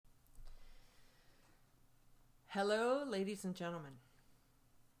Hello, ladies and gentlemen.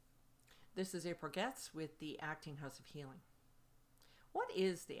 This is April Getz with the Acting House of Healing. What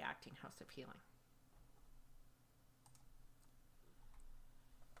is the Acting House of Healing?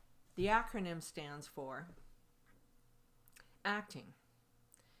 The acronym stands for acting.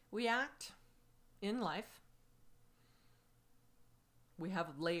 We act in life. We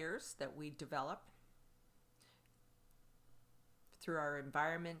have layers that we develop through our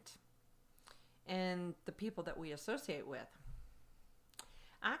environment and the people that we associate with.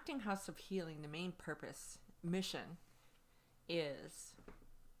 Acting House of Healing, the main purpose, mission, is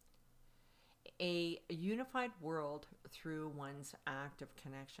a unified world through one's act of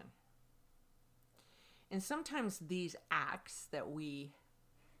connection. And sometimes these acts that we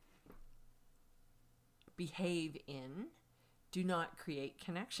behave in do not create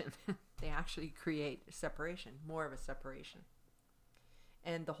connection. They actually create separation, more of a separation.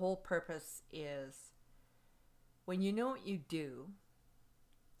 And the whole purpose is when you know what you do,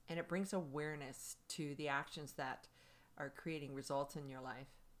 and it brings awareness to the actions that are creating results in your life,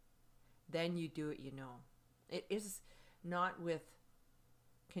 then you do what you know. It is not with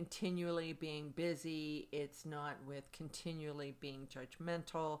continually being busy. It's not with continually being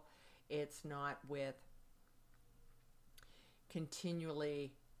judgmental. It's not with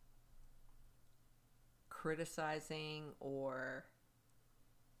continually criticizing or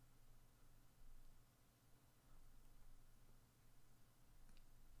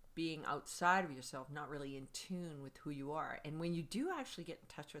being outside of yourself, not really in tune with who you are. And when you do actually get in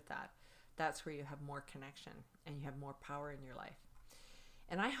touch with that, that's where you have more connection and you have more power in your life.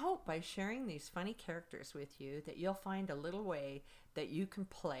 And I hope by sharing these funny characters with you that you'll find a little way that you can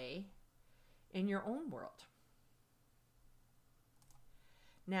play in your own world.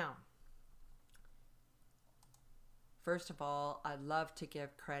 Now, first of all, I'd love to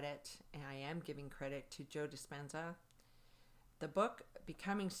give credit, and I am giving credit to Joe Dispenza. The book,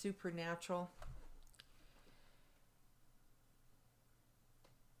 Becoming Supernatural,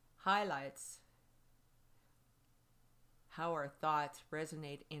 highlights how our thoughts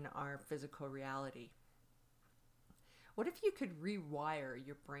resonate in our physical reality. What if you could rewire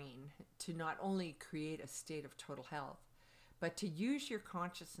your brain to not only create a state of total health, but to use your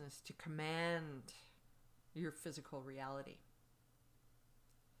consciousness to command your physical reality?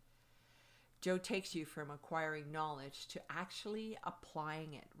 Joe takes you from acquiring knowledge to actually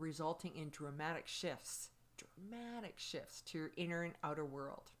applying it, resulting in dramatic shifts to your inner and outer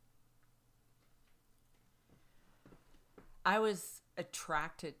world. I was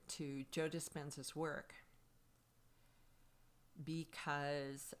attracted to Joe Dispenza's work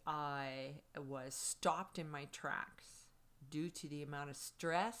because I was stopped in my tracks due to the amount of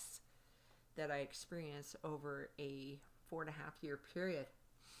stress that I experienced over a 4.5-year period.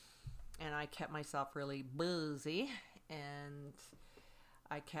 And I kept myself really busy, and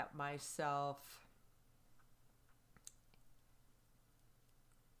I kept myself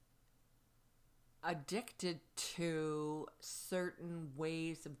addicted to certain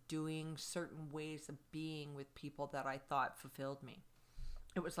ways of doing, certain ways of being with people that I thought fulfilled me.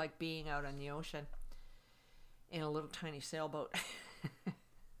 It was like being out on the ocean in a little tiny sailboat.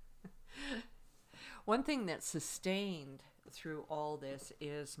 One thing that sustained through all this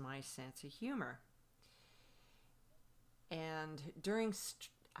is my sense of humor. And during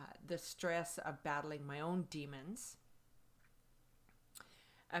the stress of battling my own demons,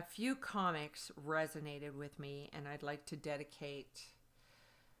 a few comics resonated with me, and I'd like to dedicate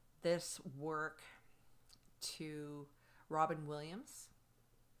this work to Robin Williams.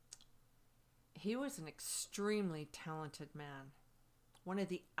 He was an extremely talented man, one of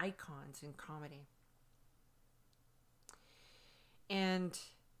the icons in comedy. And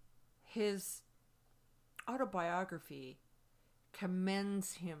his autobiography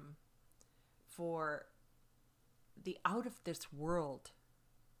commends him for the out-of-this-world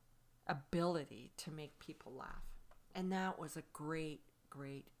ability to make people laugh. And that was a great,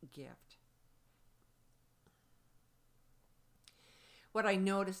 great gift. What I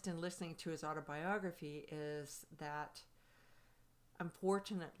noticed in listening to his autobiography is that,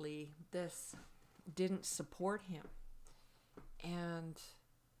 unfortunately, this didn't support him. And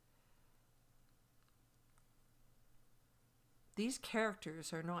these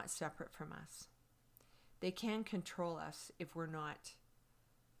characters are not separate from us. They can control us if we're not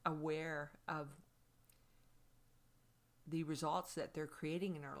aware of the results that they're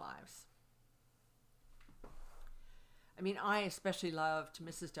creating in our lives. I mean, I especially loved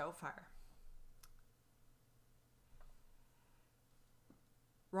Mrs. Doubtfire.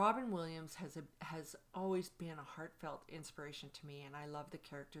 Robin Williams has always been a heartfelt inspiration to me, and I love the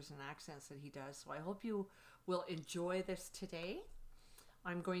characters and accents that he does. So I hope you will enjoy this today.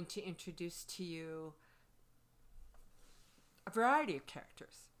 I'm going to introduce to you a variety of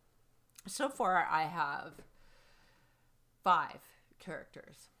characters. So far, I have 5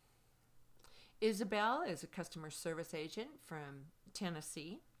 characters. Isabel is a customer service agent from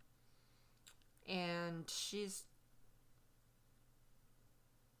Tennessee, and she's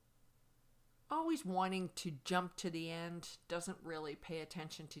always wanting to jump to the end, doesn't really pay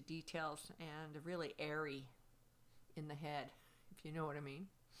attention to details, and really airy in the head, if you know what I mean.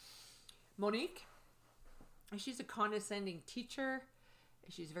 Monique, she's a condescending teacher.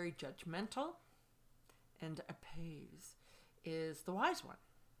 She's very judgmental. And Apaiz is the wise one.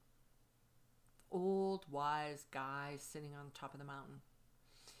 Old, wise guy sitting on top of the mountain.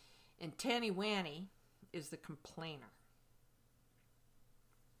 And Tanny Wanny is the complainer.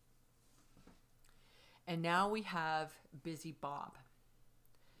 And now we have Busy Bob.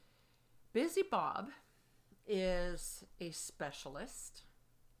 Busy Bob is a specialist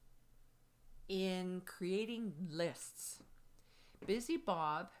in creating lists. Busy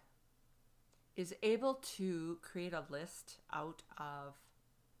Bob is able to create a list out of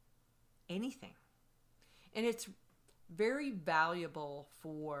anything. And it's very valuable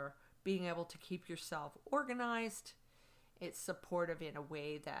for being able to keep yourself organized. It's supportive in a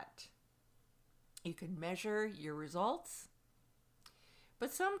way that you can measure your results.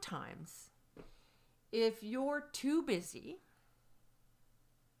 But sometimes, if you're too busy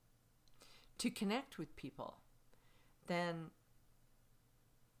to connect with people, then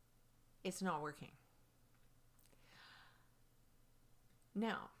it's not working.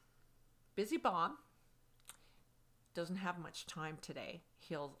 Now, Busy Bob doesn't have much time today.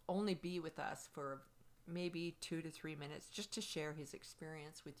 He'll only be with us for maybe 2 to 3 minutes just to share his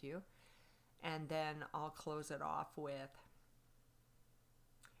experience with you. And then I'll close it off with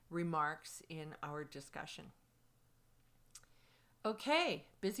remarks in our discussion. Okay,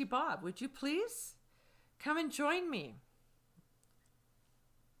 Busy Bob, would you please come and join me?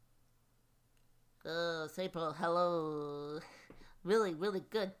 April, hello. Really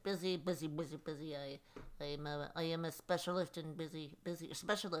good. Busy. I am a specialist in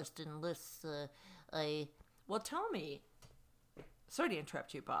specialist in lists. Well, tell me. Sorry to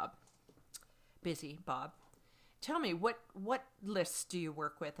interrupt you, Bob. Busy Bob. Tell me, what lists do you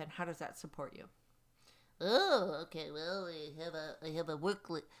work with, and how does that support you? Oh, okay. Well, I have a work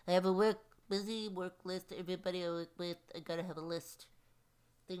list. I have a busy work list. Everybody I work with, I gotta have a list.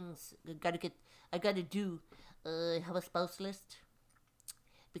 Things I gotta do. I have a spouse list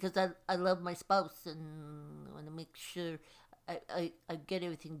because I love my spouse and I want to make sure I get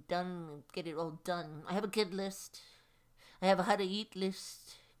everything done and get it all done. I have a kid list. I have a how to eat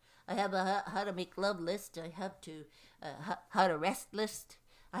list. I have a how to make love list. I have to how to rest list.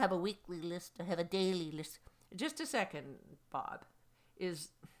 I have a weekly list. I have a daily list. Just a second, Bob.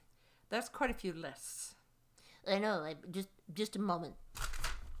 That's quite a few lists. I know. Just a moment.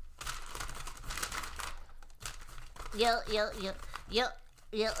 Yeah.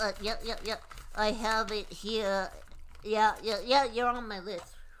 I have it here. Yeah. You're on my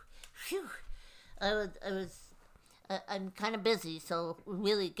list. Phew. I'm kind of busy, so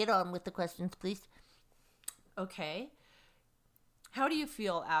really get on with the questions, please. Okay. How do you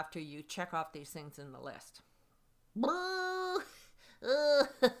feel after you check off these things in the list?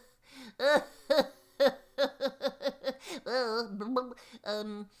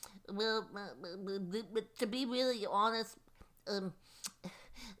 To be really honest,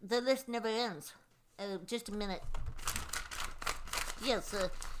 the list never ends. Just a minute. Yes,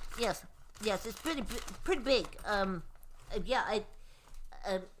 it's pretty big. I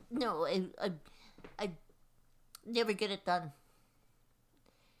never get it done.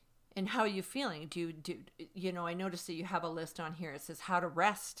 And how are you feeling? Do I noticed that you have a list on here. It says how to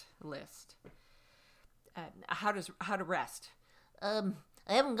rest list. How to rest? I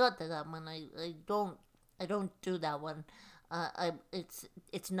haven't got to that one. I don't do that one.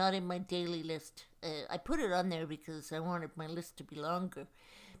 It's not in my daily list. I put it on there because I wanted my list to be longer.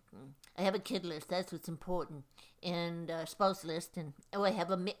 I have a kid list. That's what's important, and a spouse list, and I have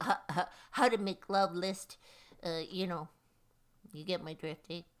a how to make love list. You get my drift,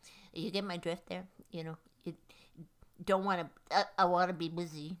 eh? You get my drift there. You don't want to. I want to be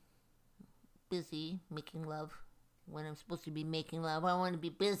busy making love when I'm supposed to be making love. I want to be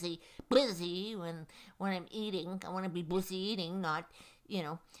busy when I'm eating. I want to be busy eating, not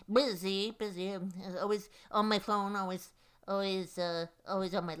busy. I'm always on my phone. Always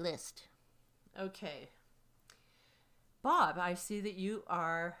on my list. Okay. Bob, I see that you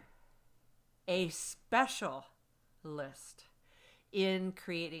are a specialist in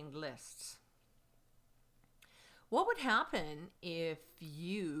creating lists. What would happen if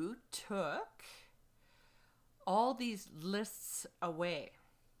you took all these lists away?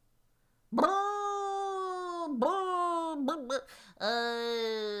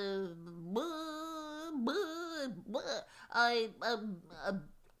 I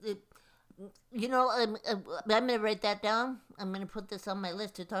you know, I'm gonna write that down. I'm gonna put this on my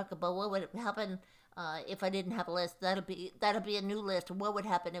list to talk about what would happen if I didn't have a list. That'll be a new list. What would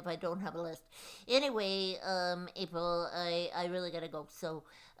happen if I don't have a list? Anyway, April, I really gotta go. So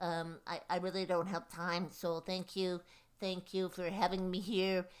I really don't have time. So thank you for having me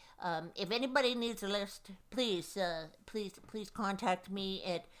here. If anybody needs a list, please contact me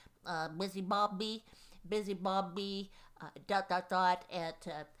at busybobby at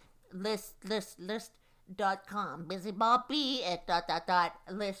list.com. Busybobby at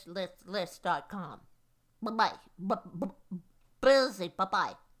list.com. Bye-bye. Busy,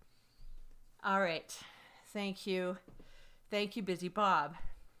 bye-bye. All right. Thank you. Thank you, Busy Bob.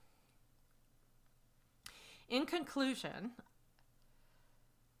 In conclusion,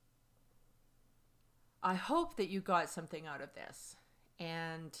 I hope that you got something out of this.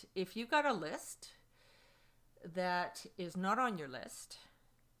 And if you got a list that is not on your list,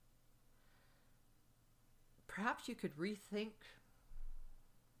 perhaps you could rethink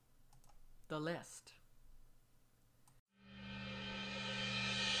the list.